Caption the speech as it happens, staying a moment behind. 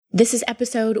This is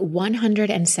episode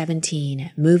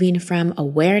 117, moving from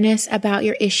awareness about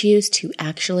your issues to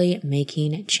actually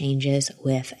making changes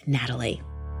with Natalie.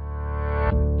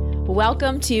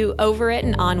 Welcome to Over It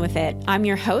and On With It. I'm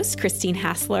your host, Christine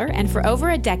Hassler, and for over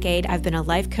a decade, I've been a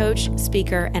life coach,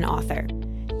 speaker, and author.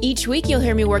 Each week, you'll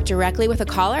hear me work directly with a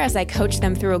caller as I coach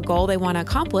them through a goal they want to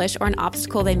accomplish or an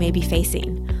obstacle they may be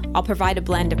facing. I'll provide a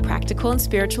blend of practical and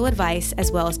spiritual advice, as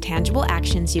well as tangible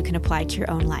actions you can apply to your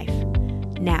own life.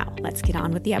 Now, let's get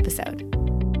on with the episode.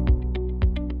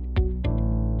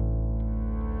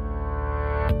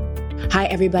 Hi,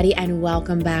 everybody, and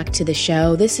welcome back to the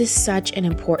show. This is such an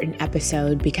important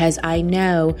episode because I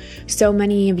know so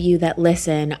many of you that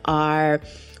listen are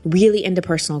really into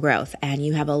personal growth and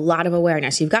you have a lot of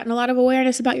awareness. You've gotten a lot of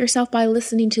awareness about yourself by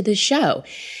listening to this show.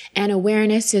 And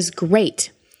awareness is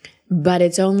great, but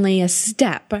it's only a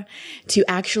step to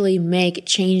actually make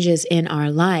changes in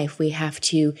our life. We have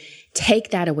to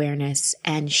take that awareness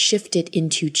and shift it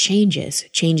into changes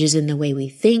in the way we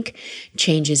think,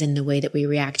 changes in the way that we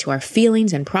react to our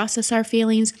feelings and process our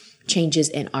feelings, changes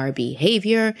in our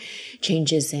behavior,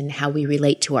 changes in how we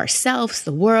relate to ourselves,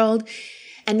 the world,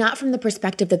 and not from the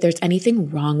perspective that there's anything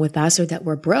wrong with us or that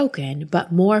we're broken,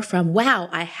 but more from, wow,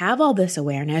 I have all this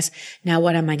awareness. Now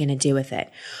what am I going to do with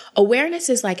it? Awareness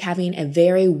is like having a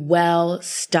very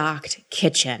well-stocked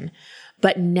kitchen,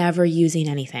 but never using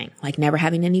anything, like never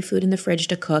having any food in the fridge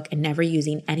to cook and never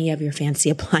using any of your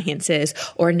fancy appliances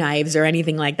or knives or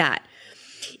anything like that.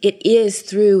 It is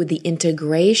through the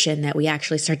integration that we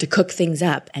actually start to cook things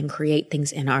up and create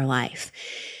things in our life.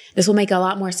 This will make a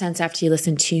lot more sense after you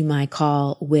listen to my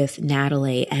call with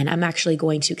Natalie, and I'm actually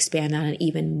going to expand on it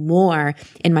even more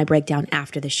in my breakdown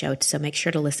after the show, so make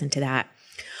sure to listen to that.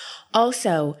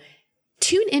 Also,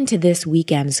 tune into this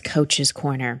weekend's Coach's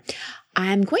Corner.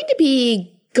 I'm going to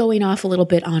be going off a little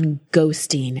bit on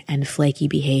ghosting and flaky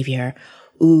behavior.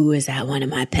 Ooh, is that one of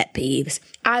my pet peeves?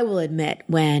 I will admit,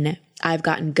 when I've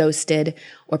gotten ghosted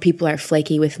or people are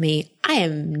flaky with me, I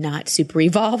am not super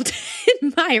evolved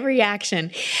in my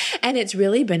reaction. And it's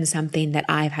really been something that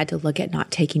I've had to look at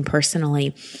not taking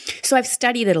personally. So I've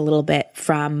studied it a little bit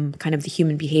from kind of the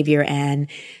human behavior and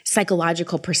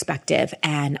psychological perspective.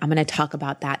 And I'm going to talk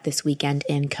about that this weekend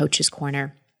in Coach's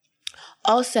Corner.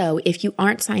 Also, if you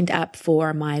aren't signed up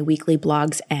for my weekly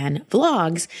blogs and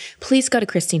vlogs, please go to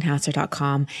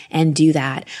christinehassler.com and do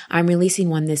that. I'm releasing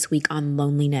one this week on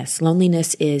loneliness.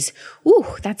 Loneliness is,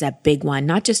 that's a big one,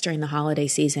 not just during the holiday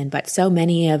season, but so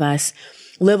many of us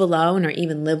live alone or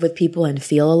even live with people and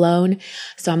feel alone.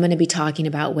 So I'm going to be talking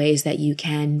about ways that you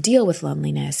can deal with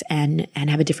loneliness and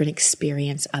have a different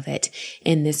experience of it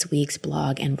in this week's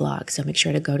blog and vlog. So make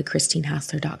sure to go to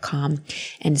christinehassler.com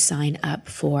and sign up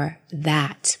for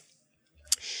that.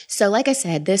 So like I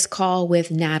said, this call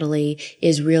with Natalie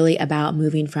is really about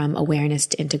moving from awareness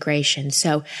to integration.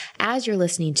 So as you're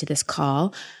listening to this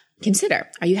call, consider,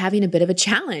 are you having a bit of a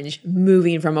challenge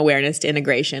moving from awareness to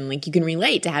integration? Like you can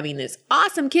relate to having this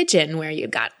awesome kitchen where you've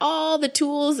got all the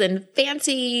tools and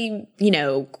fancy,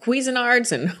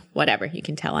 Cuisinarts and whatever. You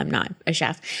can tell I'm not a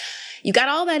chef. You got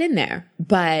all that in there,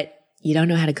 but you don't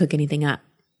know how to cook anything up.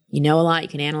 You know a lot. You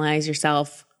can analyze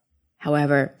yourself.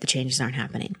 However, the changes aren't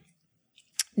happening.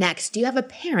 Next, do you have a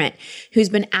parent who's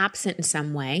been absent in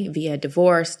some way via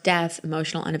divorce, death,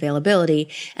 emotional unavailability,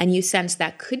 and you sense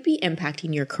that could be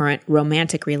impacting your current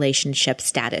romantic relationship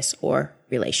status or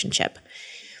relationship?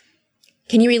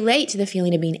 Can you relate to the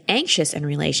feeling of being anxious in a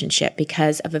relationship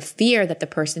because of a fear that the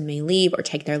person may leave or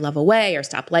take their love away or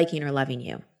stop liking or loving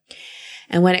you?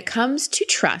 And when it comes to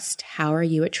trust, how are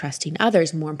you at trusting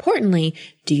others? More importantly,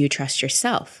 do you trust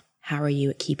yourself? How are you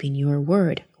at keeping your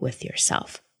word with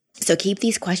yourself? So keep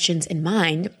these questions in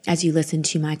mind as you listen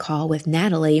to my call with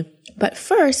Natalie. But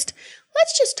first,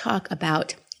 let's just talk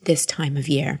about this time of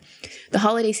year. The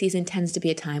holiday season tends to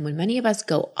be a time when many of us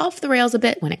go off the rails a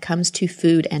bit when it comes to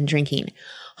food and drinking.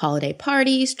 Holiday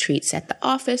parties, treats at the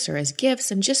office or as gifts,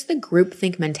 and just the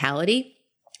groupthink mentality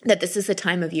that this is the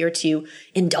time of year to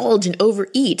indulge and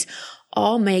overeat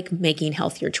all make making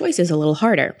healthier choices a little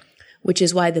harder, which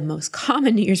is why the most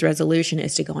common New Year's resolution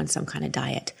is to go on some kind of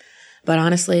diet. But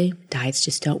honestly, diets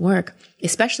just don't work,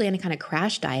 especially any kind of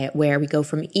crash diet where we go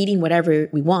from eating whatever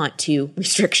we want to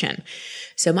restriction.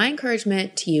 So my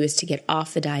encouragement to you is to get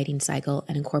off the dieting cycle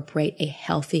and incorporate a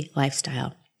healthy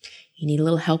lifestyle. You need a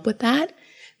little help with that?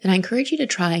 Then I encourage you to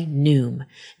try Noom.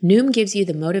 Noom gives you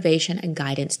the motivation and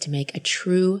guidance to make a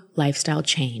true lifestyle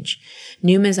change.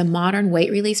 Noom is a modern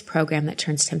weight release program that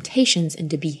turns temptations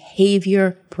into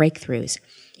behavior breakthroughs.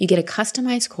 You get a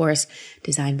customized course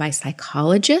designed by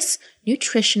psychologists,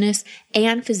 nutritionists,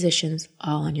 and physicians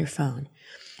all on your phone.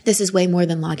 This is way more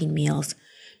than logging meals.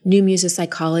 Noom uses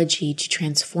psychology to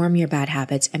transform your bad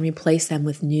habits and replace them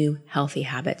with new, healthy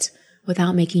habits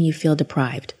without making you feel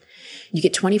deprived. You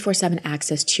get 24/7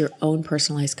 access to your own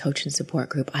personalized coach and support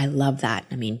group. I love that.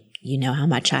 I mean, you know how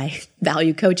much I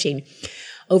value coaching.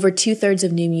 Over 2/3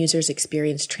 of Noom users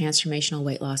experience transformational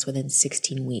weight loss within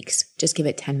 16 weeks. Just give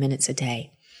it 10 minutes a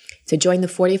day. So join the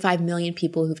 45 million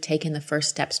people who've taken the first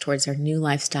steps towards their new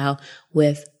lifestyle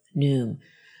with Noom.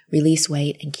 Release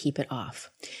weight and keep it off.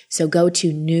 So go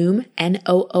to Noom,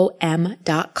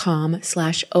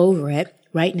 Noom.com/overit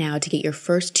right now to get your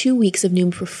first 2 weeks of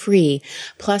Noom for free,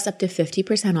 plus up to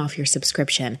 50% off your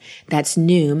subscription. That's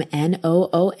Noom,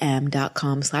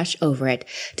 Noom.com/overit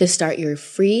to start your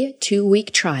free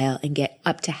 2-week trial and get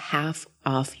up to half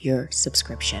off your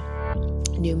subscription.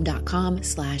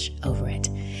 Noom.com/overit.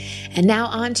 And now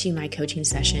on to my coaching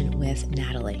session with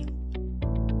Natalie.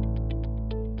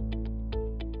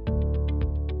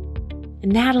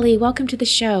 Natalie, welcome to the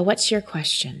show. What's your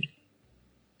question?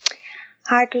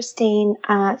 Hi, Christine.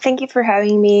 Thank you for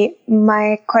having me.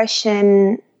 My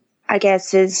question, I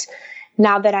guess, is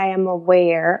now that I am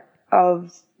aware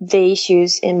of the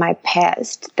issues in my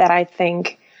past that I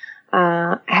think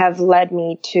have led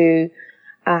me to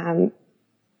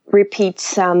repeat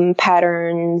some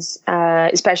patterns,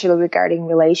 especially regarding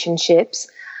relationships,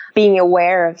 being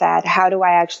aware of that, how do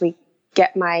I actually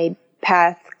get my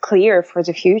path clear for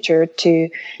the future to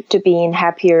be in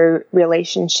happier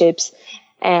relationships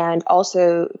and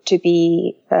also to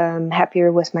be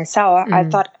happier with myself? I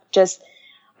thought just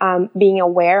being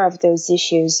aware of those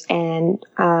issues and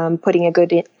putting a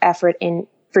good effort in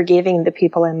forgiving the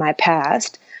people in my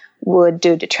past would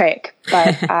do the trick.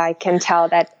 But I can tell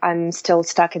that I'm still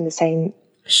stuck in the same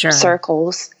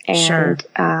circles and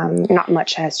not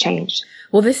much has changed.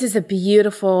 Well, this is a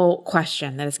beautiful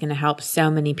question that is going to help so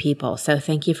many people. So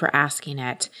thank you for asking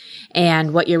it.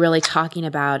 And what you're really talking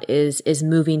about is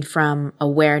moving from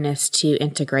awareness to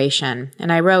integration.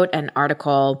 And I wrote an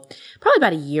article probably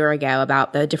about a year ago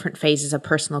about the different phases of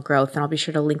personal growth, and I'll be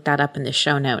sure to link that up in the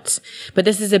show notes. But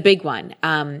this is a big one.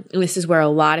 This is where a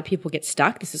lot of people get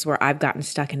stuck. This is where I've gotten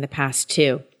stuck in the past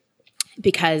too.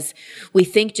 Because we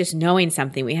think just knowing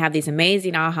something, we have these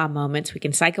amazing aha moments. We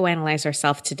can psychoanalyze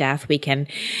ourselves to death. We can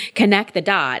connect the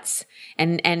dots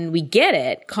and we get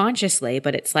it consciously,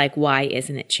 but it's like, why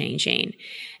isn't it changing?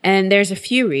 And there's a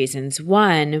few reasons.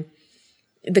 One,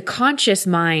 the conscious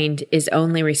mind is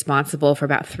only responsible for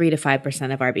about 3 to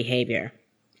 5% of our behavior,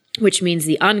 which means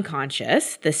the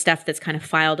unconscious, the stuff that's kind of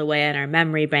filed away in our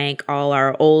memory bank, all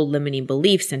our old limiting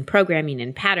beliefs and programming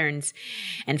and patterns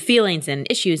and feelings and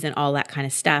issues and all that kind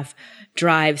of stuff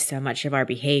drives so much of our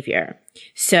behavior.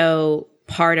 So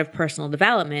part of personal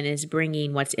development is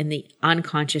bringing what's in the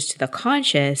unconscious to the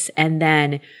conscious. And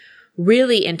then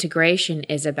really integration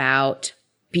is about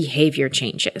behavior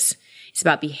changes. It's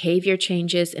about behavior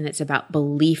changes and it's about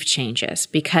belief changes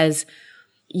because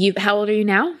how old are you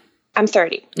now? I'm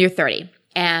 30. You're 30.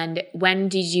 And when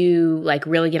did you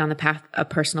really get on the path of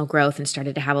personal growth and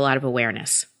started to have a lot of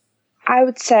awareness? I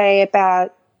would say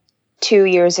about 2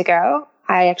 years ago,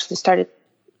 I actually started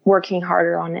working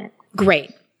harder on it.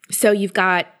 Great. So you've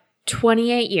got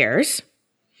 28 years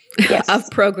yes. of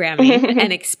programming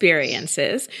and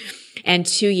experiences and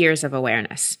 2 years of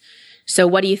awareness. So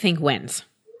what do you think wins?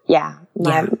 Yeah,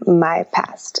 my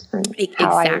past. And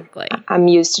exactly. I'm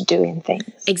used to doing things.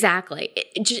 Exactly.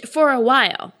 For a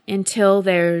while until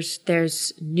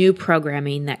there's new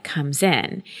programming that comes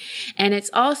in. And it's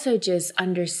also just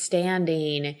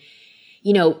understanding,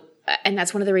 and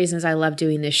that's one of the reasons I love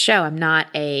doing this show. I'm not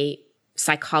a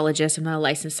psychologist. I'm not a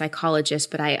licensed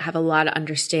psychologist, but I have a lot of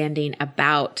understanding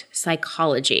about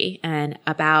psychology and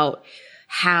about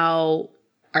how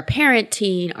our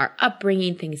parenting, our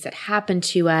upbringing, things that happen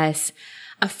to us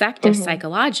affect us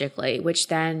psychologically, which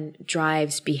then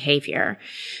drives behavior.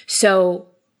 So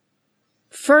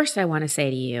first, I want to say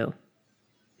to you,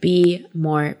 be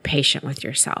more patient with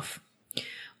yourself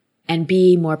and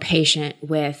be more patient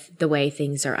with the way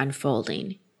things are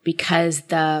unfolding, because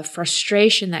the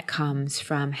frustration that comes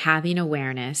from having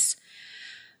awareness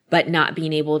but not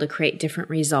being able to create different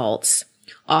results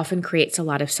often creates a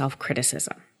lot of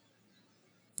self-criticism.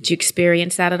 Do you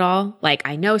experience that at all?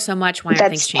 I know so much. Why aren't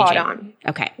things changing? That's spot on.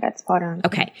 Okay. That's spot on.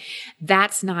 Okay.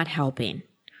 That's not helping,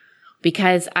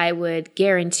 because I would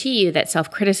guarantee you that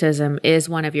self-criticism is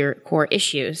one of your core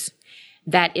issues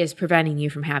that is preventing you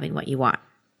from having what you want.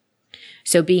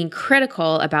 So being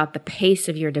critical about the pace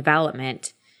of your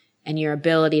development and your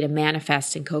ability to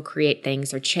manifest and co-create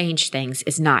things or change things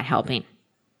is not helping.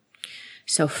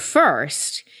 So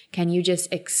first, can you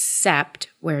just accept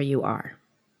where you are?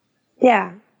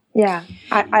 Yeah. Yeah.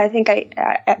 I think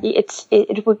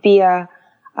it would be a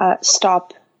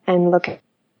stop and look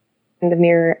in the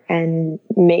mirror and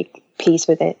make peace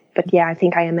with it. But yeah, I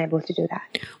think I am able to do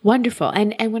that. Wonderful.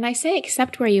 And when I say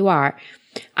accept where you are,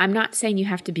 I'm not saying you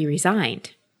have to be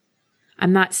resigned.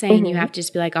 I'm not saying you have to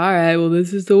just be like, all right, well,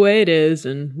 this is the way it is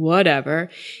and whatever.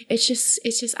 It's just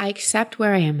I accept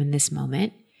where I am in this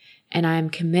moment, and I'm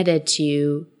committed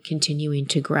to continuing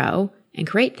to grow and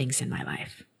create things in my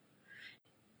life.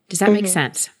 Does that make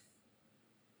sense?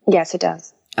 Yes, it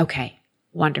does. Okay,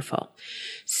 wonderful.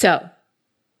 So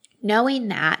knowing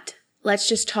that, let's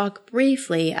just talk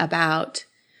briefly about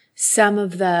some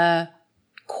of the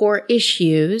core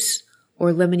issues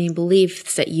or limiting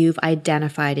beliefs that you've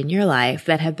identified in your life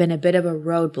that have been a bit of a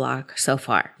roadblock so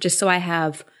far, just so I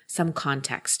have some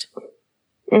context.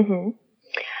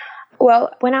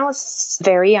 Well, when I was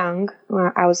very young,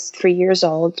 I was 3 years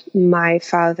old, my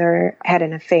father had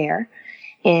an affair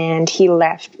and he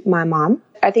left my mom.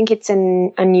 I think it's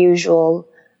an unusual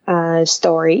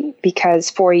story because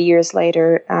 4 years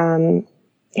later,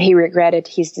 he regretted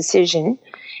his decision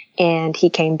and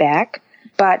he came back.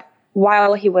 But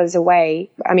while he was away,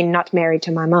 not married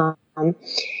to my mom,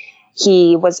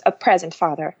 he was a present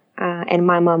father. And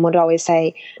my mom would always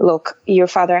say, look, your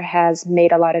father has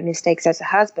made a lot of mistakes as a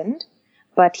husband,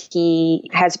 but he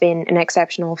has been an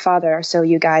exceptional father. So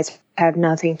you guys have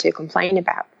nothing to complain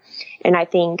about. And I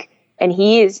think, and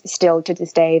he is still to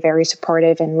this day very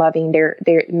supportive and loving. They're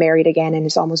married again, and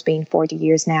it's almost been 40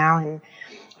 years now and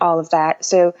all of that.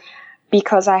 So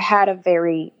because I had a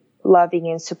very loving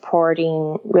and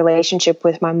supporting relationship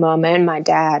with my mom and my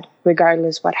dad,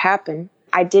 regardless what happened,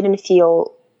 I didn't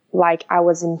feel like I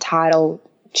was entitled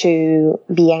to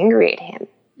be angry at him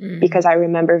because I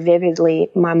remember vividly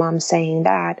my mom saying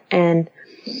that. And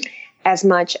as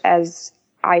much as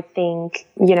I think,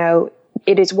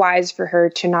 it is wise for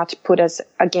her to not put us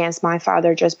against my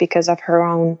father just because of her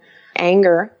own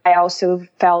anger, I also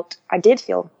did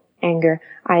feel anger.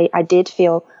 I did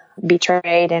feel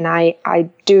betrayed, and I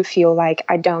do feel like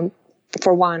I don't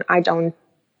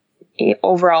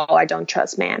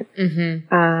trust man.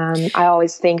 I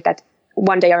always think that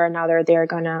one day or another they're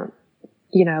gonna,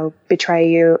 betray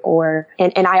you,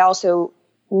 and I also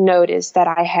notice that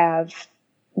I have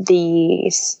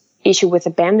this issue with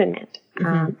abandonment.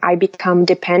 I become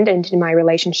dependent in my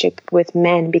relationship with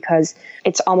men because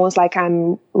it's almost like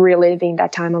I'm reliving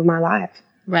that time of my life.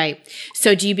 Right.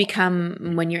 So do you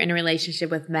become, when you're in a relationship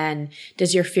with men,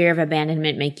 does your fear of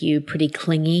abandonment make you pretty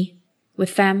clingy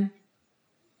with them?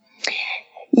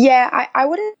 Yeah, I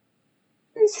wouldn't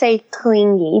say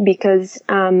clingy because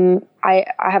I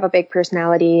have a big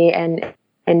personality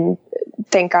and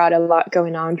thank God a lot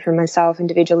going on for myself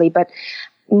individually, but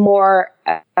more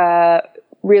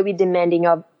really demanding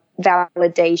of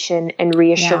validation and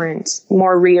reassurance,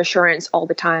 more reassurance all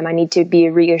the time. I need to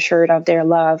be reassured of their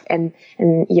love and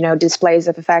displays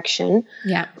of affection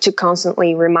to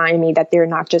constantly remind me that they're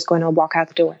not just going to walk out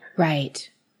the door. Right.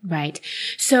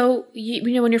 So,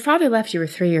 when your father left, you were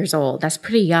 3 years old. That's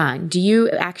pretty young. Do you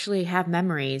actually have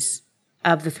memories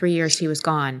of the 3 years he was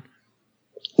gone?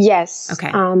 Yes.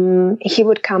 Okay. He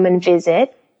would come and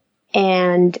visit,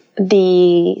 and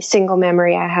the single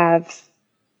memory I have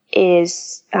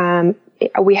is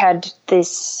we had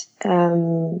this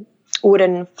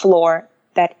wooden floor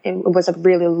that it was a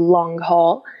really long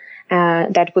hall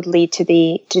that would lead to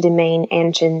the main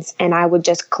entrance, and I would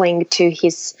just cling to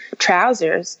his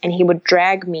trousers, and he would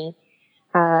drag me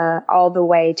all the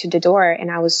way to the door,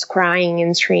 and I was crying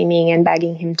and screaming and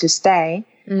begging him to stay.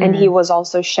 And he was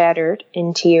also shattered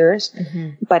in tears,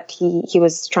 but he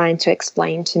was trying to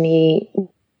explain to me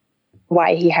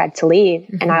why he had to leave.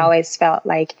 And I always felt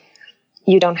like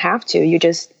you don't have to. You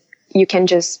can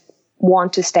just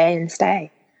want to stay and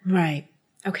stay. Right.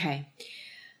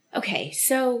 Okay.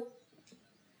 So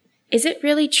is it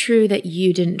really true that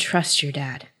you didn't trust your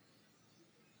dad?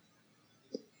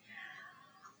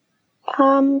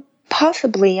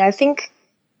 Possibly. I think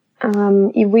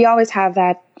we always have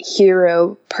that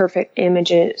hero perfect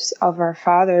images of our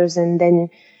fathers, and then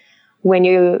when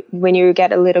you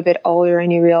get a little bit older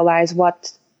and you realize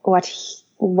what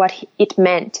it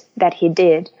meant that he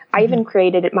did. I even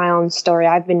created my own story.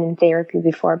 I've been in therapy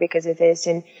before because of this,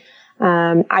 and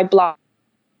I blocked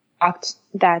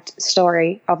that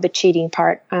story of the cheating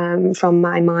part from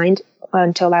my mind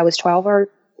until I was 12 or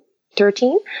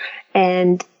 13,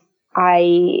 and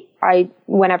I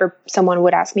whenever someone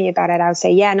would ask me about it, I would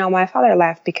say, yeah, no, my father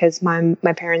left because my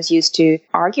parents used to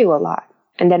argue a lot.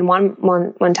 And then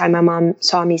one time my mom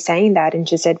saw me saying that, and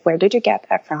she said, where did you get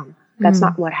that from? That's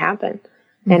not what happened.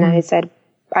 And I said,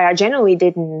 I generally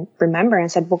didn't remember,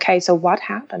 and said, okay, so what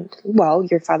happened? Well,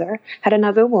 your father had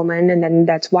another woman, and then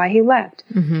that's why he left.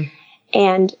 Mm-hmm.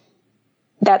 And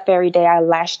that very day I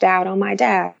lashed out on my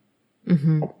dad,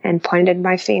 mm-hmm. and pointed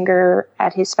my finger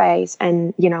at his face,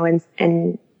 and, you know,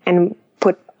 and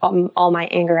put all my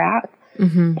anger out.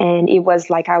 Mm-hmm. And it was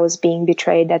like I was being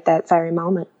betrayed at that very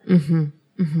moment. Mm-hmm.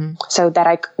 Mm-hmm. So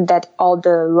that all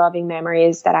the loving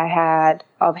memories that I had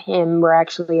of him were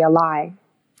actually a lie.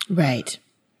 Right.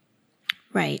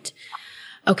 Right.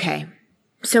 Okay.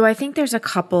 So I think there's a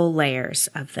couple layers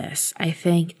of this. I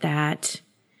think that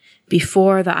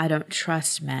before the I don't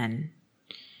trust men,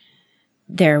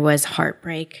 there was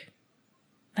heartbreak,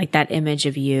 like that image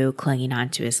of you clinging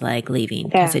onto his leg, leaving,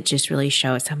 because it just really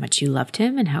shows how much you loved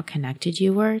him and how connected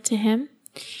you were to him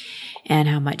and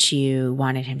how much you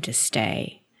wanted him to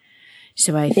stay.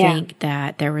 So I think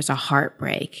that there was a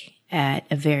heartbreak at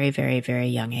a very, very, very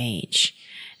young age.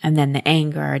 And then the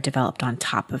anger developed on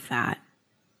top of that.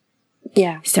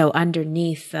 Yeah. So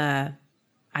underneath the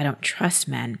I don't trust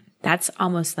men, that's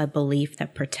almost the belief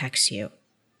that protects you.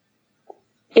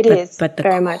 It is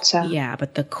very much so. Yeah,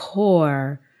 but the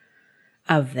core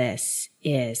of this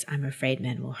is I'm afraid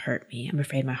men will hurt me. I'm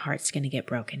afraid my heart's going to get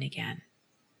broken again.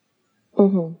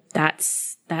 Mm-hmm.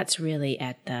 That's really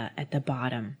at the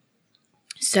bottom.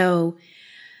 So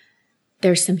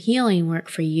there's some healing work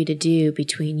for you to do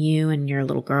between you and your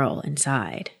little girl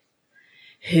inside,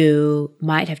 who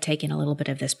might have taken a little bit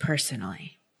of this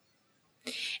personally,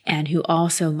 and who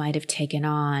also might have taken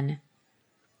on,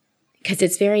 because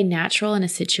it's very natural in a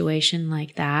situation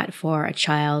like that for a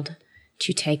child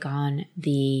to take on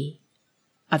the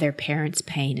other parent's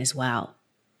pain as well.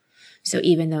 So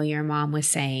even though your mom was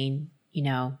saying, you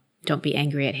know, don't be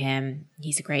angry at him,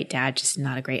 he's a great dad, just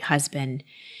not a great husband,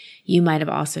 you might have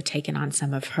also taken on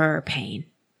some of her pain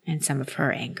and some of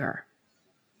her anger.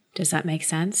 Does that make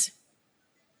sense?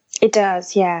 It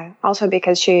does, yeah. Also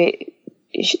because it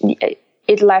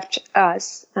left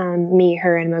us, me,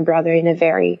 her, and my brother in a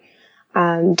very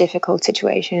difficult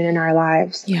situation in our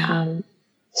lives. Yeah.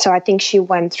 So I think she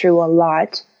went through a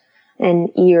lot and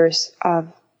years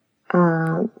of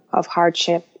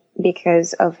hardship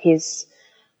because of his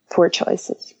poor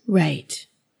choices. Right.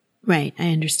 Right. I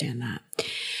understand that.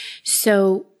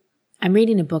 So I'm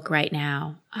reading a book right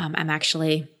now. I'm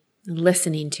actually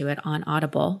listening to it on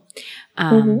Audible.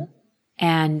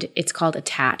 And it's called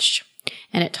Attached.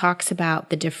 And it talks about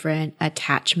the different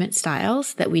attachment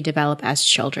styles that we develop as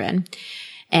children.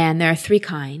 And there are 3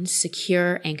 kinds: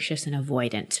 secure, anxious, and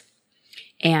avoidant.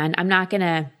 And I'm not going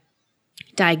to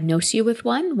diagnose you with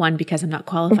one, because I'm not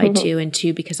qualified to, and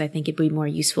 2, because I think it'd be more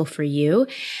useful for you.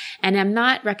 And I'm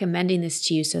not recommending this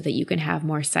to you so that you can have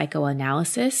more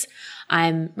psychoanalysis.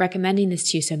 I'm recommending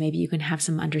this to you so maybe you can have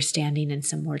some understanding and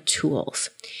some more tools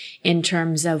in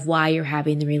terms of why you're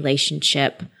having the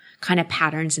relationship kind of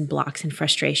patterns and blocks and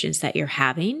frustrations that you're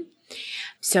having.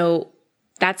 So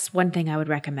that's one thing I would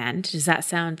recommend. Does that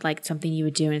sound like something you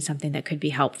would do and something that could be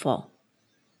helpful?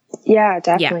 Yeah,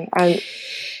 definitely. Yeah.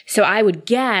 So I would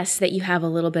guess that you have a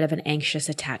little bit of an anxious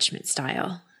attachment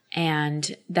style,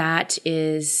 and that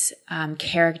is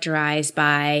characterized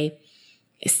by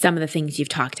some of the things you've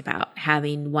talked about: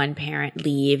 having one parent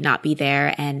leave, not be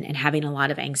there, and having a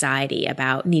lot of anxiety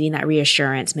about needing that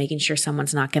reassurance, making sure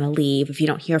someone's not going to leave. If you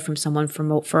don't hear from someone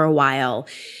for a while,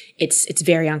 it's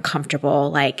very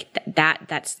uncomfortable. Like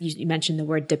that's you mentioned the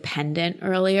word dependent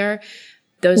earlier.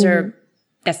 Those are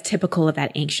that's typical of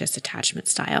that anxious attachment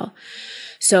style.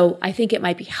 So I think it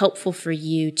might be helpful for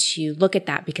you to look at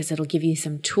that, because it'll give you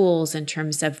some tools in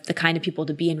terms of the kind of people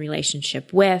to be in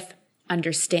relationship with,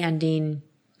 understanding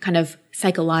kind of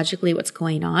psychologically what's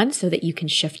going on so that you can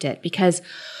shift it. Because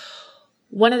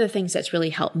one of the things that's really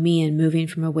helped me in moving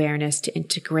from awareness to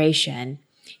integration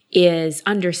is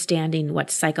understanding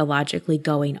what's psychologically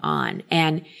going on.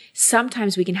 And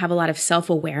sometimes we can have a lot of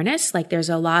self-awareness, like there's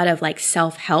a lot of like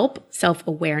self-help,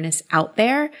 self-awareness out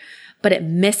there, but it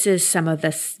misses some of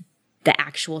the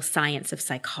actual science of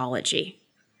psychology.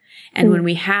 And when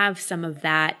we have some of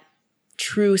that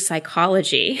true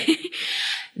psychology,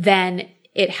 then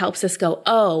it helps us go,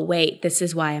 oh, wait, this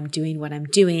is why I'm doing what I'm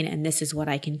doing, and this is what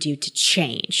I can do to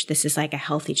change. This is like a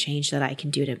healthy change that I can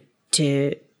do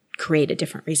to create a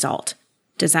different result.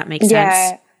 Does that make sense?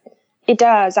 Yeah, it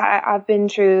does. I've been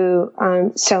through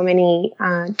so many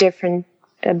different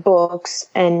books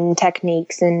and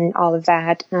techniques and all of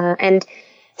that. And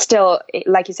still,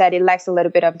 like you said, it lacks a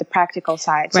little bit of the practical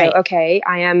side. Right. So, okay,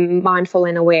 I am mindful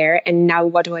and aware, and now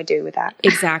what do I do with that?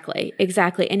 Exactly.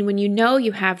 And when you know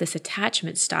you have this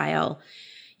attachment style,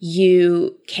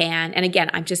 you can, and again,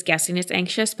 I'm just guessing it's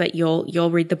anxious, but you'll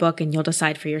read the book and you'll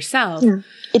decide for yourself. Yeah.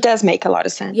 It does make a lot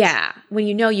of sense. Yeah. When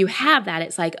you know you have that,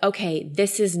 it's like, okay,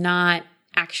 this is not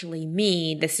actually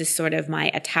me. This is sort of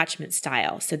my attachment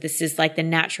style. So this is like the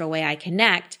natural way I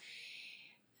connect.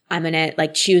 I'm going to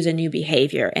like choose a new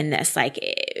behavior in this. Like,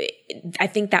 I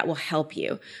think that will help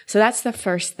you. So that's the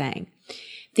first thing.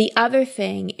 The other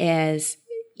thing is,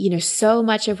 so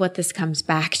much of what this comes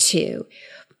back to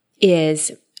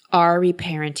is, are we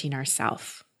parenting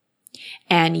ourselves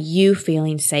and you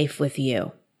feeling safe with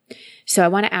you? So I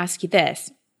want to ask you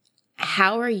this.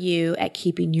 How are you at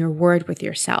keeping your word with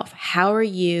yourself? How are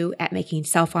you at making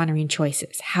self-honoring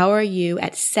choices? How are you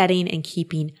at setting and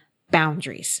keeping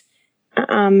boundaries?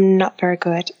 Not very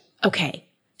good. Okay.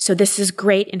 So this is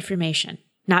great information.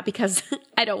 Not because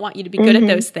I don't want you to be good at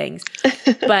those things,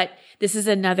 but this is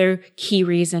another key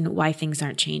reason why things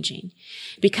aren't changing.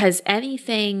 Because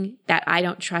anything that I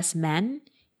don't trust men,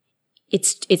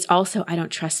 it's also I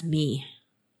don't trust me.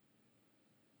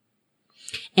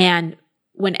 And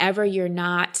whenever you're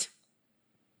not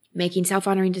making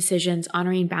self-honoring decisions,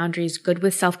 honoring boundaries, good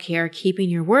with self-care, keeping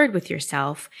your word with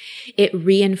yourself, it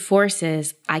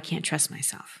reinforces I can't trust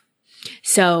myself.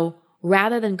 So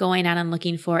rather than going out and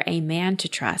looking for a man to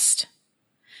trust,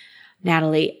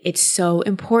 Natalie, it's so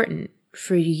important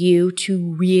for you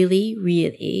to really,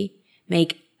 really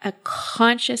make a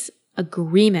conscious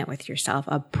agreement with yourself,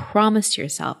 a promise to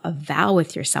yourself, a vow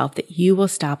with yourself that you will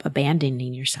stop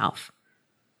abandoning yourself.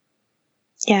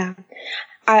 Yeah.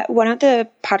 One of the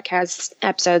podcast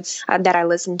episodes that I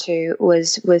listened to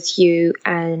was with you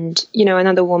and,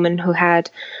 another woman who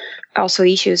had also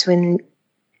issues in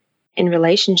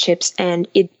relationships. And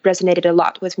it resonated a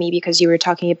lot with me because you were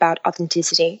talking about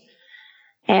authenticity.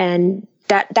 And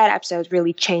that episode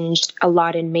really changed a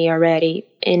lot in me already,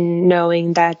 in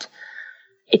knowing that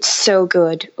it's so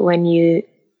good when you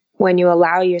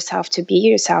allow yourself to be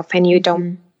yourself and you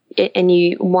don't, and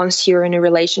once you're in a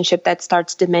relationship that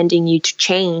starts demanding you to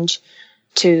change,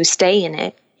 to stay in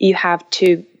it, you have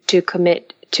to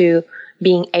commit to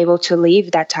being able to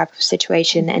leave that type of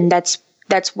situation. And that's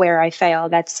where I fail.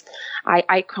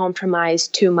 I compromise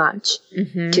too much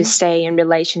to stay in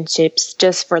relationships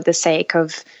just for the sake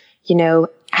of,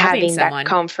 having that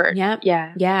comfort. Yep.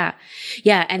 Yeah.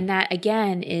 And that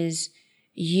again is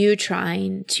you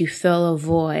trying to fill a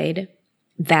void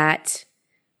that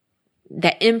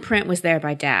imprint was there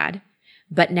by dad,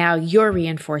 but now you're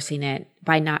reinforcing it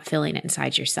by not feeling it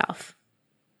inside yourself.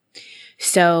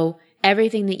 So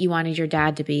everything that you wanted your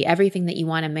dad to be, everything that you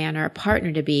want a man or a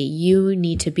partner to be, you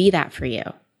need to be that for you.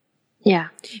 Yeah.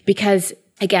 Because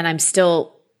again, I'm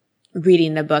still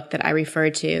reading the book that I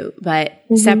referred to, but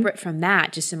separate from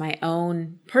that, just in my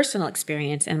own personal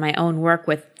experience and my own work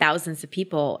with thousands of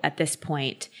people at this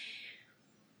point,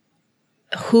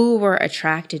 who we're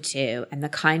attracted to and the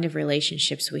kind of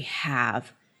relationships we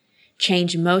have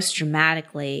change most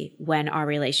dramatically when our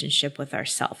relationship with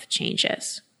ourself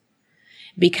changes.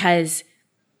 Because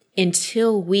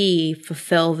until we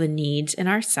fulfill the needs in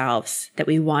ourselves that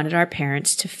we wanted our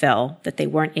parents to fill, that they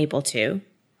weren't able to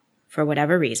for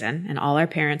whatever reason, and all our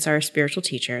parents are spiritual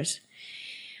teachers,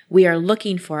 we are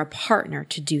looking for a partner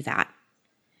to do that.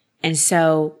 And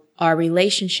so our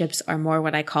relationships are more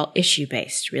what I call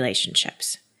issue-based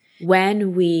relationships.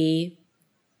 When we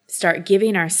start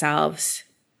giving ourselves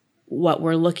what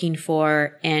we're looking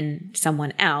for in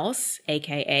someone else,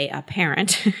 aka a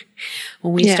parent,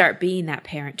 when we start being that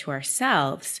parent to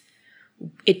ourselves,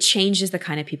 it changes the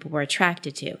kind of people we're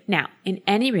attracted to. Now, in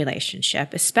any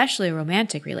relationship, especially a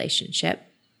romantic relationship,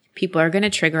 people are going to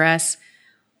trigger us,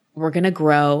 we're going to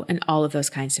grow, and all of those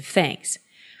kinds of things.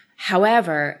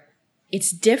 However,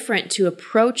 it's different to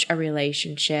approach a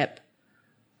relationship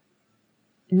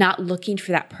not looking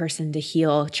for that person to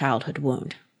heal a childhood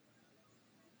wound.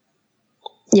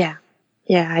 Yeah.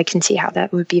 Yeah, I can see how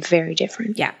that would be very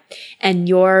different. Yeah. And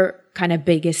your kind of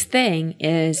biggest thing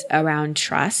is around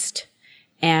trust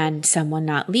and someone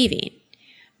not leaving.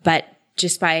 But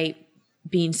just by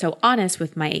being so honest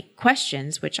with my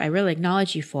questions, which I really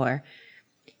acknowledge you for,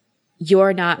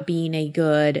 you're not being a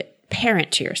good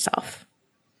parent to yourself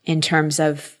in terms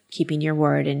of keeping your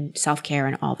word and self-care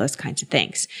and all those kinds of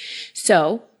things.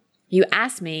 So you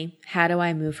asked me, how do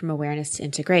I move from awareness to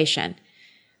integration?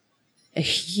 A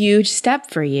huge step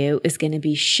for you is going to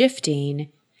be shifting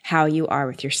how you are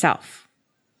with yourself.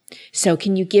 So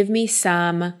can you give me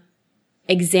some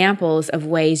examples of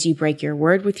ways you break your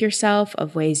word with yourself,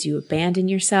 of ways you abandon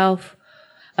yourself,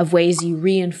 of ways you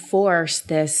reinforce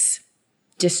this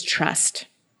distrust?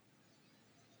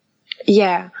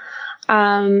 Yeah,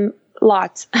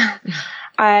 lots.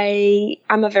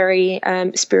 I'm a very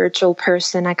spiritual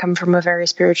person. I come from a very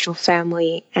spiritual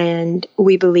family, and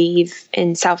we believe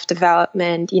in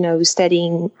self-development,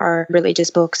 studying our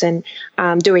religious books and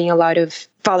doing a lot of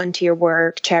volunteer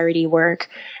work, charity work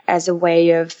as a way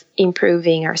of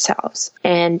improving ourselves.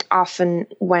 And often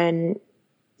when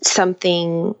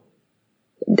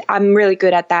I'm really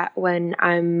good at that when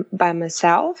I'm by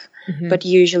myself, but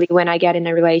usually when I get in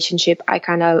a relationship, I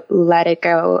kind of let it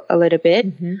go a little bit.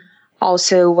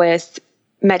 Also with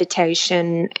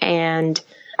meditation and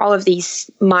all of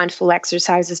these mindful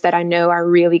exercises that I know are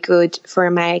really good for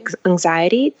my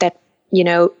anxiety that,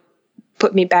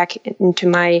 put me back into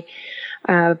my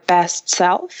best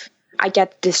self. I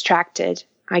get distracted.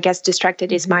 I guess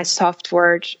distracted is my soft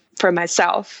word for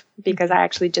myself, because I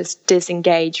actually just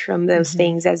disengage from those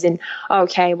things, as in,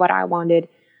 okay, what I wanted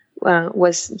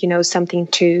was, something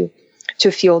to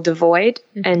fill the void,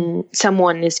 and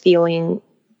someone is feeling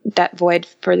that void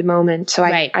for the moment. So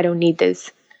I don't need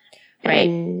this.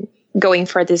 And going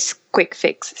for this quick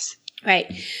fixes.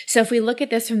 Right. So if we look at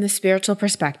this from the spiritual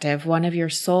perspective, one of your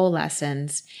soul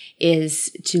lessons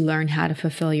is to learn how to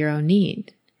fulfill your own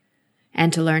need,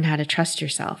 and to learn how to trust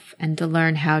yourself, and to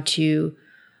learn how to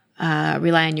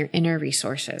rely on your inner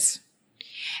resources.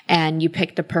 And you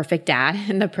pick the perfect dad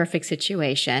in the perfect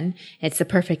situation. It's the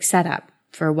perfect setup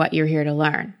for what you're here to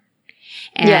learn.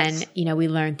 And, we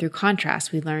learn through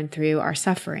contrast. We learn through our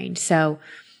suffering. So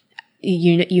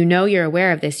you're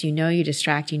aware of this. You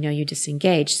distract, you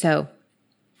disengage. So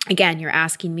again, you're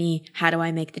asking me, how do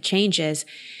I make the changes?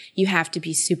 You have to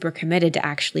be super committed to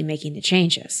actually making the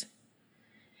changes.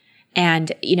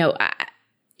 And,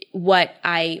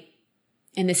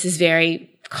 and this is very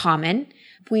common.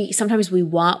 Sometimes we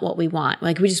want what we want.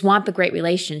 Like, we just want the great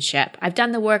relationship. I've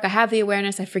done the work. I have the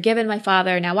awareness. I've forgiven my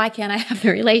father. Now, why can't I have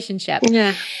the relationship?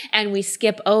 Yeah. And we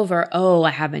skip over,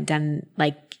 I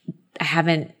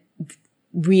haven't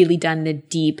really done the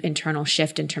deep internal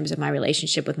shift in terms of my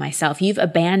relationship with myself. You've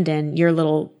abandoned your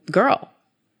little girl.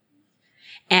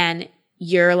 And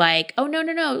you're like, oh,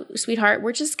 no, sweetheart,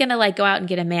 we're just going to go out and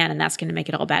get a man, and that's going to make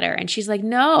it all better. And she's like,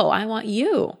 no, I want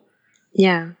you.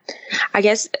 Yeah. I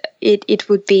guess it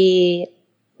would be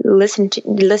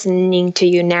listening to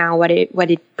you now. What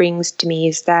it brings to me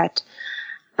is that,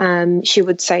 she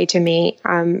would say to me,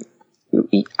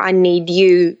 I need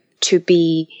you to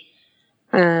be,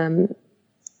 a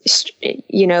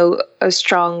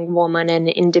strong woman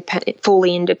and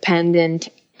fully independent,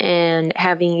 and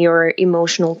having your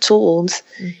emotional tools,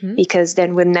 because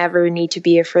then we'll never need to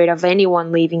be afraid of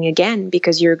anyone leaving again,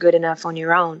 because you're good enough on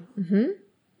your own.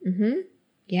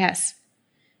 Yes.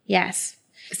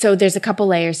 So there's a couple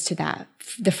layers to that.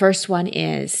 The first one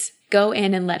is go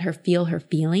in and let her feel her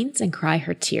feelings and cry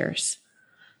her tears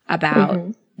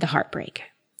about the heartbreak.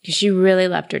 Because she really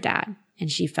loved her dad,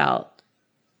 and she felt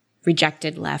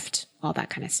rejected, left, all that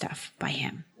kind of stuff by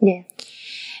him. Yeah.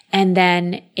 And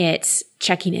then it's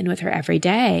checking in with her every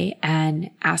day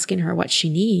and asking her what she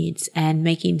needs, and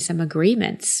making some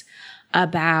agreements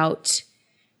about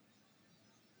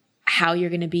how you're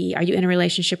going to be. Are you in a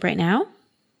relationship right now?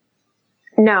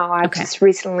 No, I've just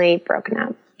recently broken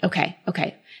up. Okay.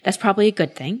 That's probably a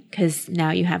good thing, because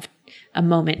now you have a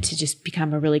moment to just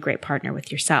become a really great partner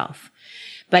with yourself.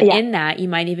 But in that, you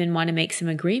might even want to make some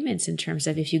agreements in terms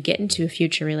of, if you get into a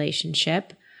future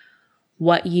relationship,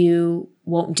 what you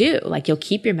won't do. Like, you'll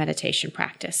keep your meditation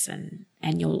practice, and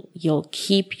you'll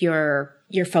keep your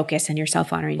focus and your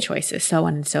self-honoring choices, so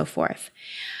on and so forth.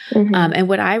 And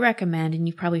what I recommend, and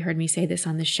you've probably heard me say this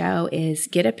on the show, is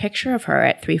get a picture of her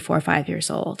at 3, 4, 5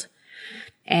 years old,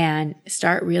 and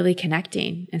start really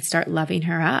connecting, and start loving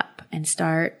her up, and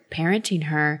start parenting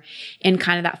her in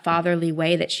kind of that fatherly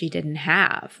way that she didn't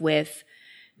have, with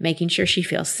making sure she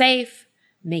feels safe,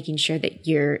 making sure that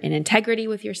you're in integrity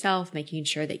with yourself, making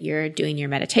sure that you're doing your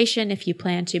meditation if you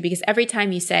plan to, because every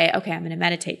time you say, okay, I'm going to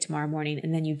meditate tomorrow morning,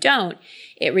 and then you don't,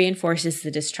 it reinforces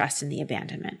the distrust and the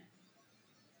abandonment.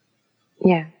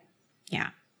 Yeah.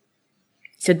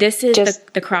 So this is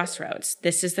the crossroads.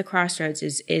 This is the crossroads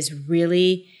is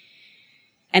really,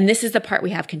 and this is the part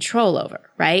we have control over,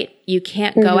 right? You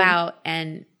can't go out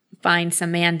and find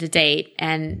some man to date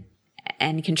and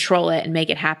control it and make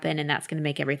it happen, and that's going to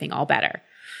make everything all better.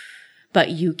 But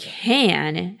you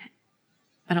can,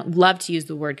 I don't love to use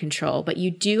the word control, but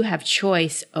you do have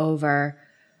choice over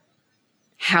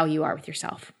how you are with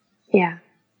yourself. Yeah,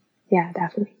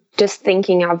 definitely. Just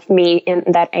thinking of me in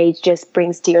that age just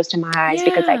brings tears to my eyes,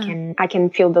 because I can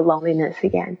feel the loneliness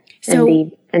again,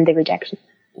 and the rejection.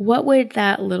 What would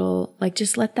that little,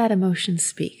 just let that emotion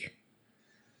speak?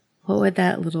 What would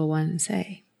that little one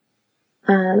say?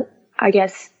 I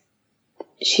guess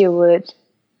she would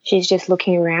she's just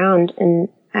looking around and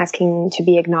asking to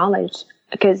be acknowledged.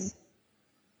 Because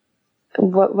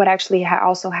what actually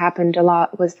also happened a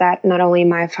lot was that not only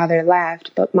my father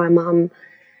left, but my mom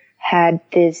had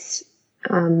this,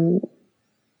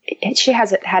 she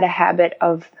had a habit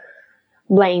of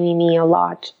blaming me a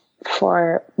lot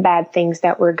for bad things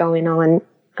that were going on,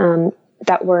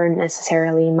 that weren't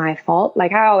necessarily my fault.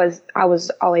 Like I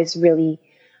was always really,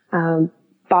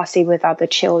 bossy with other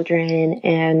children,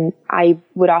 and I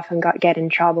would often get in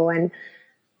trouble, and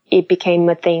it became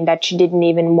a thing that she didn't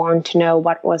even want to know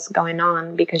what was going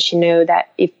on, because she knew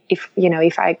that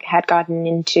if I had gotten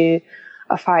into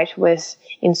a fight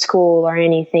in school or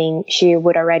anything, she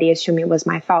would already assume it was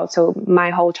my fault. So my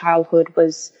whole childhood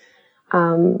was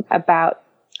about,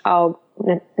 oh,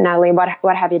 Natalie,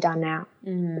 what have you done now?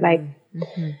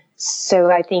 So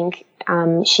I think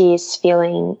she is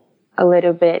feeling a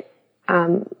little bit,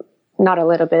 not a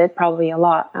little bit, probably a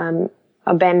lot,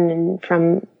 abandoned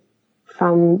from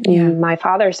my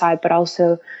father's side, but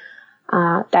also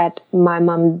that my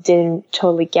mom didn't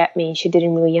totally get me. She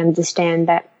didn't really understand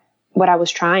that what I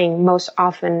was trying most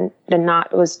often than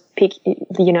not was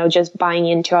just buying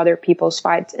into other people's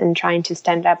fights and trying to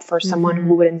stand up for someone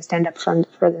who wouldn't stand up for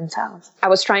themselves. I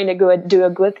was trying to do a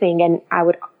good thing, and I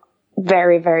would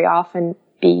very, very often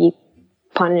be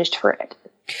punished for it.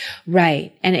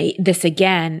 Right. And this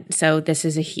again, so this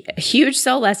is a huge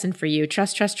soul lesson for you.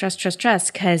 Trust,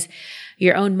 because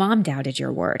your own mom doubted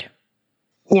your word.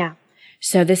 Yeah.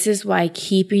 So this is why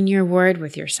keeping your word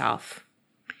with yourself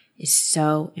is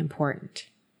so important.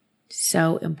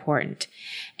 So important.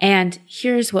 And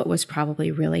here's what was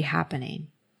probably really happening.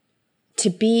 To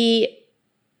be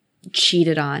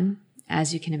cheated on,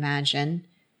 as you can imagine,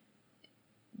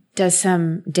 does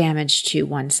some damage to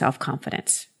one's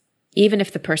self-confidence. Even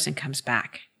if the person comes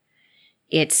back,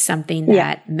 it's something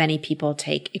that many people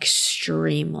take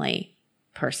extremely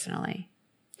personally.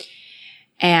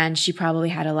 And she probably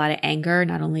had a lot of anger,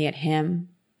 not only at him,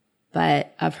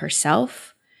 but of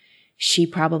herself. She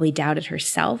probably doubted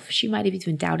herself. She might have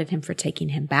even doubted him for taking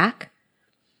him back.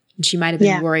 And she might have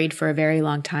been worried for a very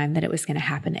long time that it was going to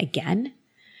happen again.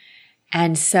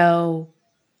 And so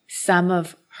some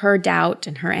of her doubt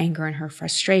and her anger and her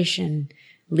frustration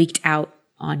leaked out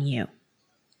on you.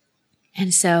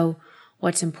 And so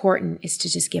what's important is to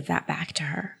just give that back to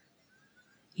her.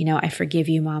 I forgive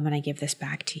you, Mom, and I give this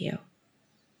back to you.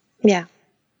 Yeah.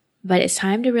 But it's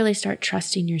time to really start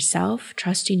trusting yourself,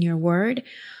 trusting your word.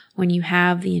 When you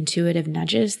have the intuitive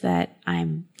nudges that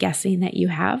I'm guessing that you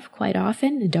have quite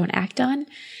often and don't act on,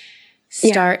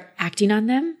 start acting on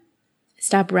them.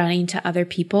 Stop running to other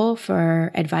people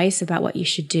for advice about what you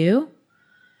should do.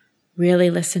 Really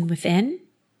listen within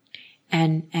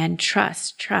and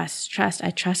trust.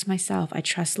 I trust myself. I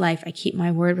trust life. I keep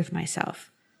my word with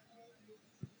myself.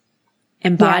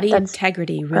 Embody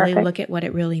integrity. Really look at what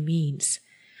it really means.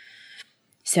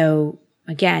 So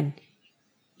again,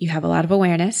 you have a lot of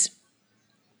awareness.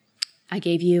 I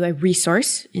gave you a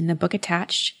resource in the book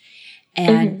attached.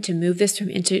 And to move this from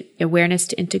awareness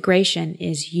to integration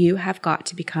is you have got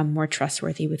to become more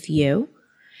trustworthy with you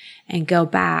and go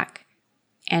back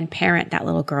and parent that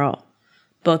little girl.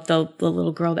 Both the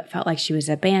little girl that felt like she was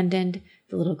abandoned,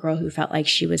 the little girl who felt like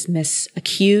she was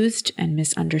misaccused and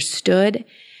misunderstood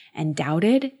and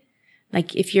doubted.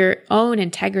 Like if your own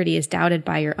integrity is doubted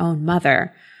by your own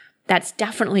mother, that's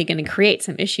definitely going to create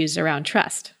some issues around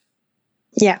trust.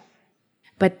 Yeah.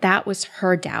 But that was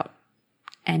her doubt,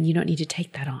 and you don't need to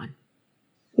take that on.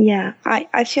 Yeah.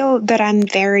 I feel that I'm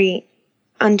very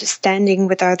understanding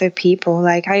with other people.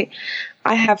 Like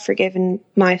I have forgiven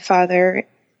my father,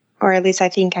 or at least I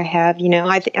think I have.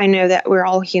 I know that we're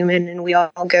all human and we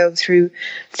all go through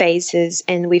phases,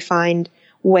 and we find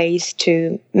ways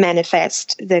to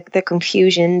manifest the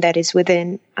confusion that is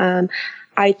within.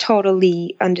 I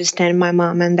totally understand my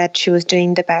mom and that she was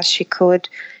doing the best she could.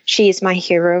 She is my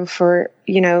hero for,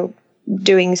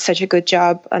 doing such a good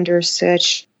job under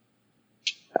such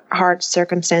hard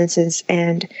circumstances.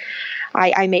 And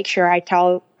I make sure I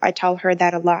tell her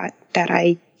that a lot,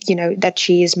 that that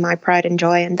she is my pride and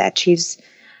joy, and that she's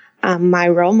my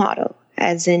role model.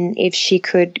 As in, if she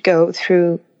could go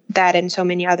through that and so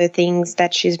many other things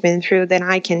that she's been through, then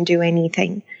I can do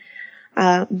anything.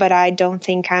 But I don't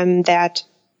think I'm that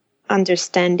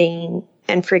understanding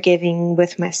and forgiving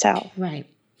with myself. Right.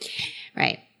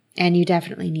 And you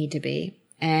definitely need to be.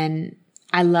 And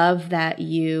I love that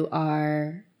you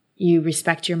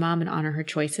respect your mom and honor her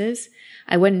choices.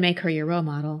 I wouldn't make her your role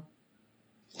model.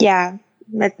 Yeah.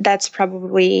 That's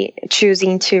probably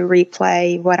choosing to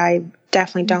replay what I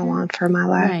definitely don't want for my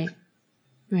life.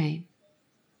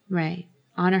 Right.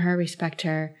 Honor her, respect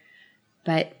her,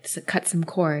 but cut some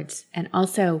cords. And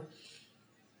also,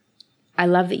 I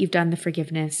love that you've done the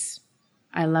forgiveness.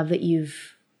 I love that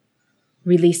you've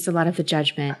released a lot of the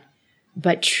judgment,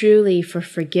 but truly for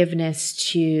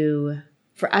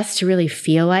us to really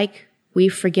feel like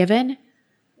we've forgiven,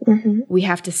 we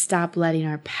have to stop letting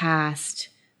our past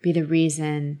be the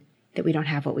reason that we don't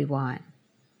have what we want.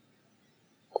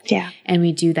 Yeah. And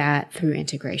we do that through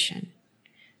integration.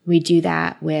 We do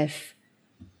that with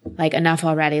like, enough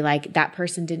already. Like, that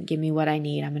person didn't give me what I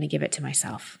need. I'm going to give it to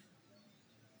myself.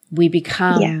 We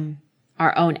become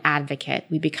our own advocate.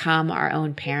 We become our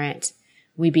own parent.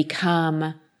 We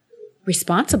become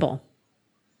responsible.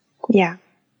 Yeah.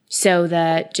 So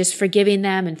that just forgiving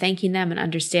them and thanking them and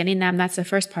understanding them, that's the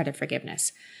first part of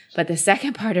forgiveness. But the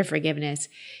second part of forgiveness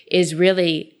is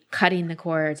really cutting the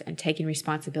cords and taking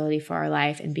responsibility for our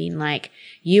life and being like,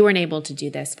 you weren't able to do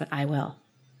this, but I will.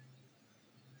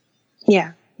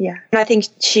 Yeah. Yeah. And I think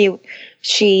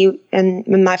she and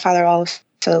my father also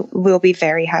will be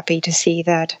very happy to see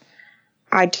that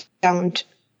I don't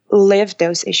live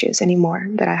those issues anymore,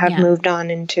 that I have moved on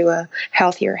into a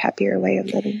healthier, happier way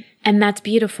of living. And that's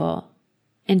beautiful.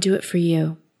 And do it for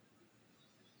you.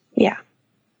 Yeah.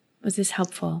 Was this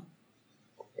helpful?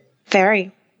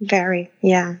 Very, very.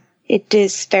 Yeah. It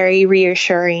is very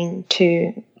reassuring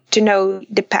to know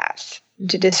the path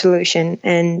to the solution.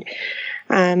 And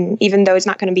even though it's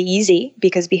not going to be easy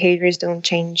because behaviors don't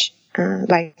change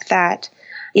like that,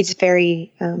 it's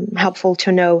very helpful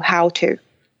to know how to.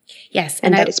 Yes.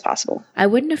 And that it's possible. I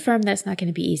wouldn't affirm that it's not going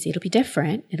to be easy. It'll be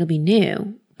different. It'll be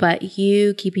new. But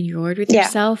you keeping your word with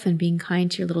yourself and being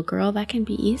kind to your little girl, that can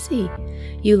be easy.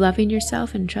 You loving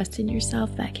yourself and trusting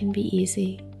yourself, that can be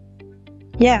easy.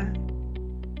 Yeah.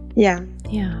 Yeah.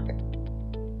 Yeah.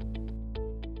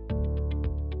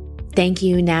 Thank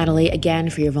you, Natalie, again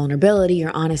for your vulnerability,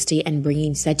 your honesty, and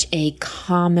bringing such a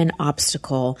common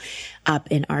obstacle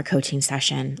up in our coaching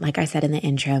session. Like I said in the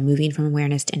intro, moving from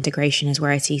awareness to integration is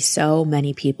where I see so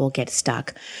many people get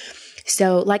stuck.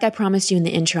 So like I promised you in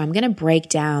the intro, I'm going to break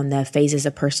down the phases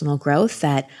of personal growth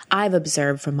that I've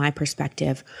observed from my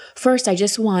perspective. First, I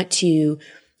just want to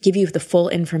give you the full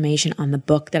information on the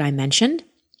book that I mentioned.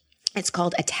 It's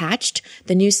called Attached,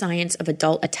 The New Science of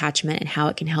Adult Attachment and How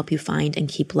It Can Help You Find and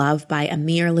Keep Love by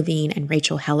Amir Levine and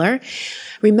Rachel Heller.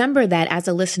 Remember that as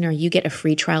a listener, you get a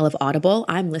free trial of Audible.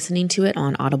 I'm listening to it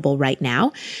on Audible right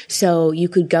now. So you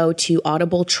could go to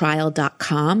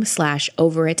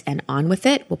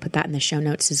audibletrial.com/overitandonwithit. We'll put that in the show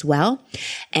notes as well,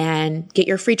 and get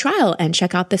your free trial and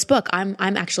check out this book. I'm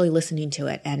actually listening to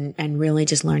it and really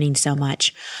just learning so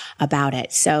much about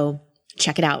it. So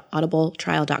check it out,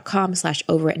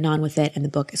 audibletrial.com/overitandonwithit, and the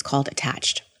book is called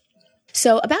Attached.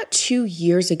 So about 2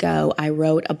 years ago, I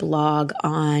wrote a blog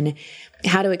on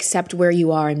how to accept where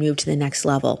you are and move to the next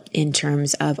level in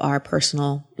terms of our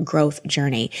personal growth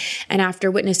journey. And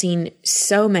after witnessing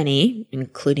so many,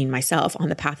 including myself, on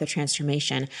the path of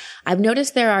transformation, I've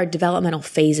noticed there are developmental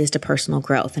phases to personal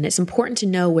growth. And it's important to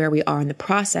know where we are in the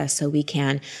process so we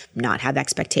can not have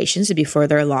expectations to be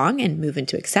further along and move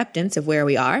into acceptance of where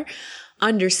we are.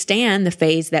 Understand the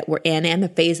phase that we're in and the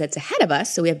phase that's ahead of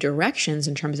us so we have directions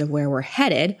in terms of where we're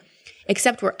headed,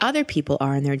 accept where other people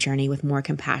are in their journey with more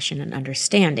compassion and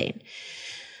understanding.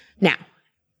 Now,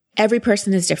 every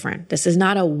person is different. This is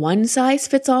not a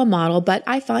one-size-fits-all model, but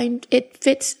I find it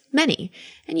fits many.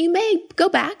 And you may go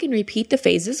back and repeat the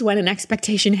phases when an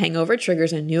expectation hangover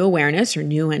triggers a new awareness or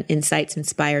new insights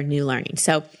inspire new learning.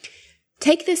 So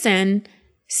take this in,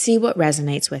 see what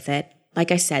resonates with it.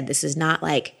 Like I said, this is not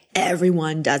like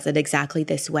everyone does it exactly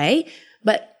this way,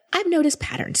 but I've noticed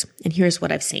patterns, and here's what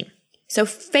I've seen. So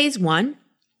phase one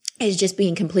is just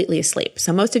being completely asleep.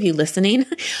 So most of you listening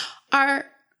are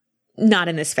not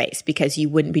in this phase because you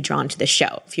wouldn't be drawn to the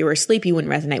show. If you were asleep, you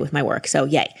wouldn't resonate with my work. So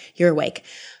yay, you're awake.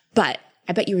 But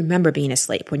I bet you remember being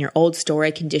asleep when your old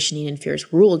story, conditioning, and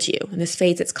fears ruled you. In this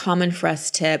phase, it's common for us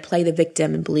to play the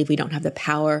victim and believe we don't have the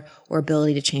power or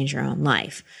ability to change our own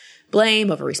life.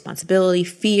 Blame, over responsibility,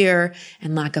 fear,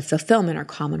 and lack of fulfillment are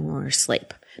common when we're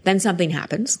asleep. Then something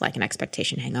happens, like an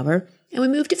expectation hangover, and we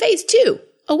move to phase two,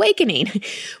 awakening.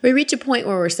 We reach a point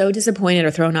where we're so disappointed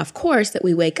or thrown off course that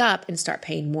we wake up and start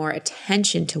paying more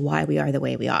attention to why we are the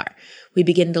way we are. We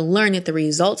begin to learn that the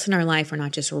results in our life are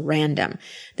not just random.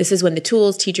 This is when the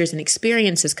tools, teachers, and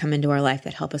experiences come into our life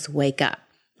that help us wake up.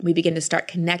 We begin to start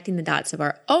connecting the dots of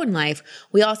our own life.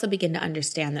 We also begin to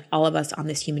understand that all of us on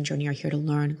this human journey are here to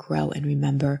learn, grow, and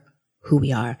remember who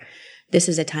we are. This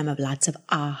is a time of lots of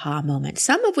aha moments,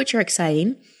 some of which are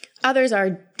exciting. Others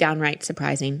are downright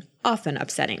surprising, often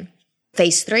upsetting.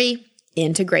 Phase three,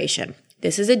 integration.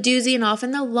 This is a doozy and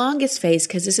often the longest phase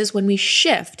because this is when we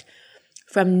shift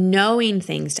from knowing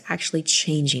things to actually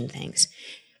changing things.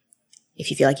 If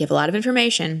you feel like you have a lot of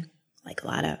information, like a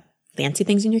lot of fancy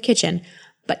things in your kitchen,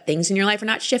 but things in your life are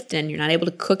not shifting, you're not able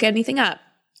to cook anything up,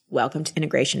 welcome to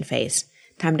integration phase.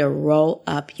 Time to roll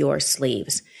up your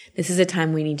sleeves. This is a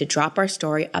time we need to drop our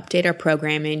story, update our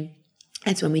programming.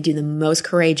 It's when we do the most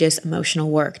courageous emotional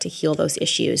work to heal those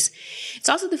issues. It's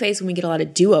also the phase when we get a lot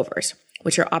of do-overs,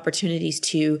 which are opportunities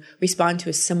to respond to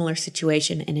a similar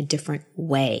situation in a different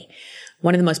way.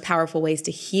 One of the most powerful ways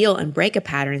to heal and break a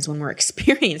pattern is when we're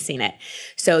experiencing it.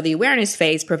 So the awareness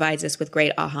phase provides us with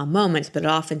great aha moments, but it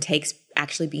often takes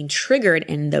actually being triggered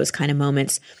in those kind of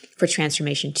moments for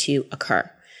transformation to occur.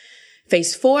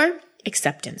 Phase 4,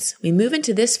 acceptance. We move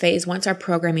into this phase once our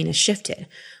programming is shifted.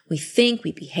 We think,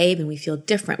 we behave, and we feel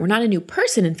different. We're not a new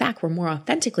person. In fact, we're more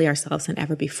authentically ourselves than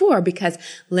ever before because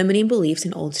limiting beliefs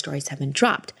and old stories have been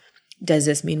dropped. Does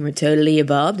this mean we're totally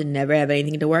evolved and never have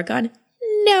anything to work on?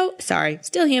 No, sorry,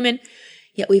 still human.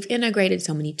 Yet we've integrated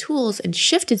so many tools and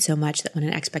shifted so much that when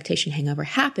an expectation hangover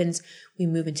happens, we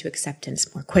move into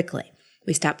acceptance more quickly.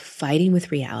 We stop fighting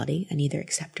with reality and either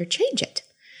accept or change it.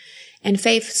 And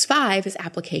phase 5 is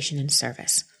application and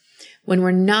service. When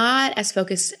we're not as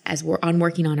focused as we're on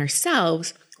working on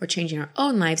ourselves or changing our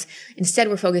own lives, instead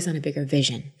we're focused on a bigger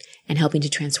vision and helping to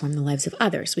transform the lives of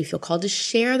others. We feel called to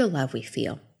share the love we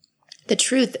feel. The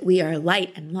truth that we are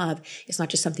light and love is not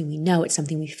just something we know, it's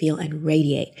something we feel and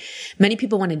radiate. Many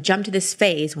people want to jump to this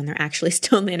phase when they're actually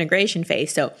still in the integration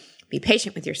phase, so be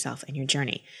patient with yourself and your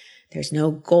journey. There's no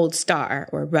gold star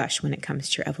or rush when it comes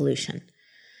to your evolution.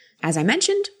 As I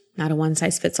mentioned, not a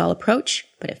one-size-fits-all approach,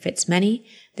 but it fits many.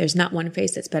 There's not one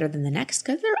phase that's better than the next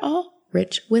because they're all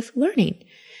rich with learning.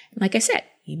 And like I said,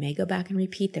 you may go back and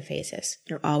repeat the phases.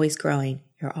 You're always growing.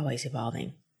 You're always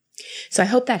evolving. So I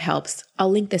hope that helps.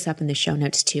 I'll link this up in the show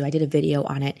notes too. I did a video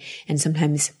on it, and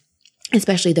sometimes,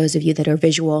 especially those of you that are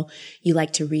visual, you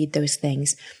like to read those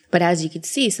things. But as you can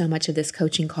see, so much of this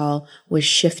coaching call was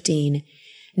shifting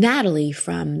Natalie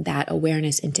from that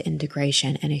awareness into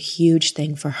integration, and a huge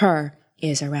thing for her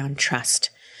is around trust.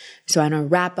 So I'm going to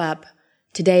wrap up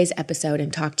today's episode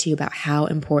and talk to you about how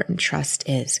important trust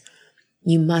is.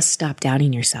 You must stop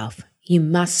doubting yourself. You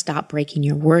must stop breaking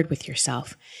your word with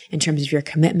yourself in terms of your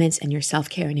commitments and your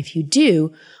self-care. And if you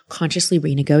do, consciously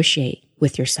renegotiate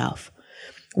with yourself.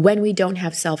 When we don't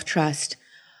have self-trust,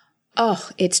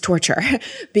 it's torture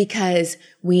because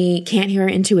we can't hear our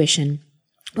intuition.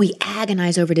 We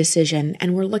agonize over decision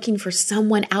and we're looking for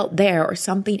someone out there or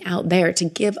something out there to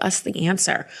give us the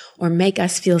answer or make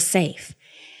us feel safe.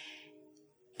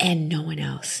 And no one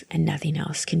else and nothing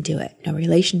else can do it. No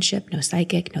relationship, no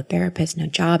psychic, no therapist, no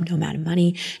job, no amount of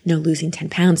money, no losing 10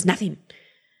 pounds, nothing.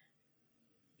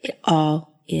 It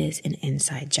all is an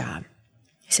inside job.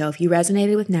 So if you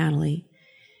resonated with Natalie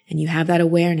and you have that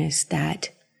awareness that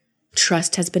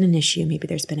trust has been an issue, maybe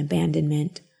there's been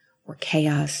abandonment or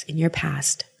chaos in your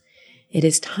past, it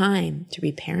is time to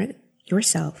reparent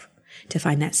yourself, to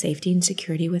find that safety and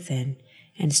security within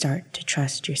and start to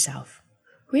trust yourself.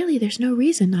 Really, there's no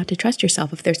reason not to trust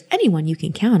yourself. If there's anyone you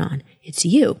can count on, it's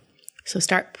you. So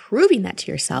start proving that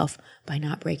to yourself by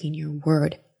not breaking your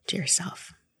word to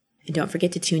yourself. And don't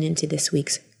forget to tune into this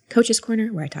week's Coach's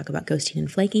Corner, where I talk about ghosting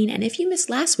and flaking. And if you missed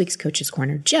last week's Coach's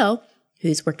Corner, Jill,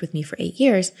 who's worked with me for 8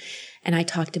 years, and I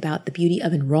talked about the beauty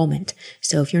of enrollment.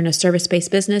 So if you're in a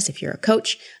service-based business, if you're a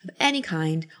coach of any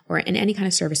kind or in any kind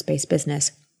of service-based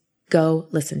business, go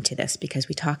listen to this because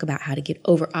we talk about how to get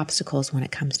over obstacles when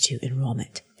it comes to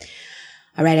enrollment.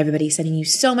 All right, everybody, sending you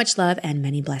so much love and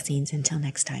many blessings. Until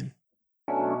next time.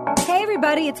 Hey,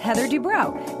 everybody, it's Heather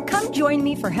Dubrow. Come join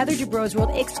me for Heather Dubrow's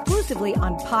World exclusively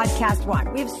on Podcast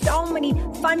One. We have so many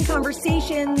fun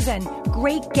conversations and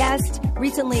great guests.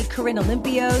 Recently, Corinne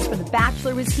Olympios from The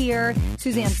Bachelor was here.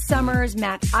 Suzanne Summers,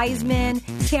 Matt Eisman,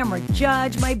 Tamara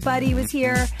Judge, my buddy, was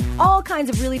here. All kinds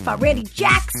of really fun. Randy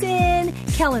Jackson,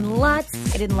 Kellen Lutz.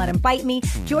 I didn't let him bite me.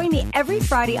 Join me every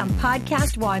Friday on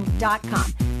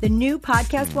PodcastOne.com, the new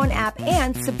Podcast One app,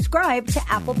 and subscribe to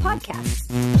Apple Podcasts.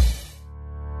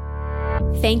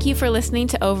 Thank you for listening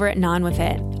to Over and On With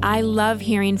It. I love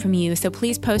hearing from you, so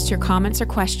please post your comments or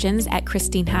questions at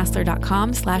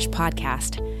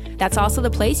christinehassler.com/podcast. That's also the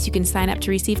place you can sign up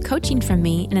to receive coaching from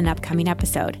me in an upcoming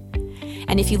episode.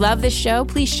 And if you love this show,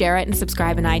 please share it and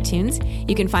subscribe in iTunes.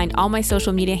 You can find all my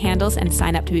social media handles and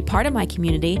sign up to be part of my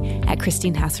community at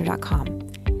christinehassler.com.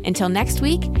 Until next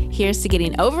week, here's to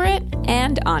getting over it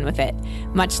and on with it.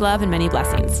 Much love and many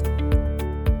blessings.